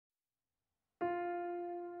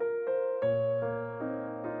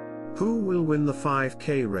Who will win the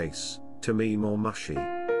 5K race, Tamim or Mushy?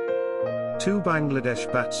 Two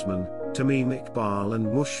Bangladesh batsmen, Tamim Iqbal and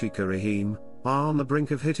Mushfiqur Rahim, are on the brink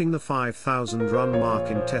of hitting the 5,000-run mark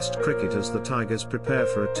in Test cricket as the Tigers prepare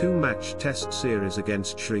for a two-match Test series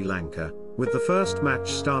against Sri Lanka, with the first match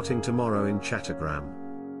starting tomorrow in Chattogram.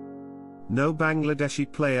 No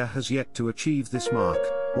Bangladeshi player has yet to achieve this mark,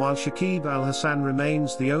 while Shakib Al Hasan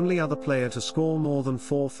remains the only other player to score more than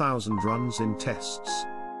 4,000 runs in Tests.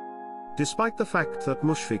 Despite the fact that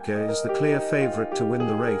Mushfiqur is the clear favourite to win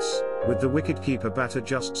the race, with the wicketkeeper batter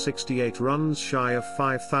just 68 runs shy of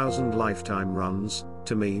 5,000 lifetime runs,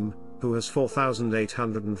 Tamim, who has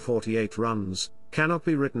 4,848 runs, cannot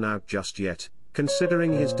be written out just yet,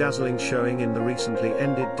 considering his dazzling showing in the recently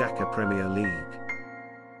ended Dhaka Premier League.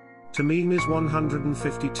 Tamim is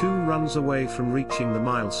 152 runs away from reaching the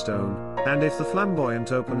milestone, and if the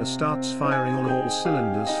flamboyant opener starts firing on all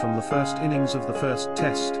cylinders from the first innings of the first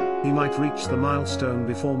Test, he might reach the milestone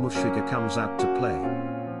before Mushfiqur comes out to play.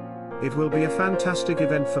 It will be a fantastic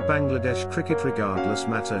event for Bangladesh cricket regardless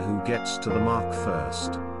matter who gets to the mark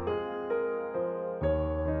first.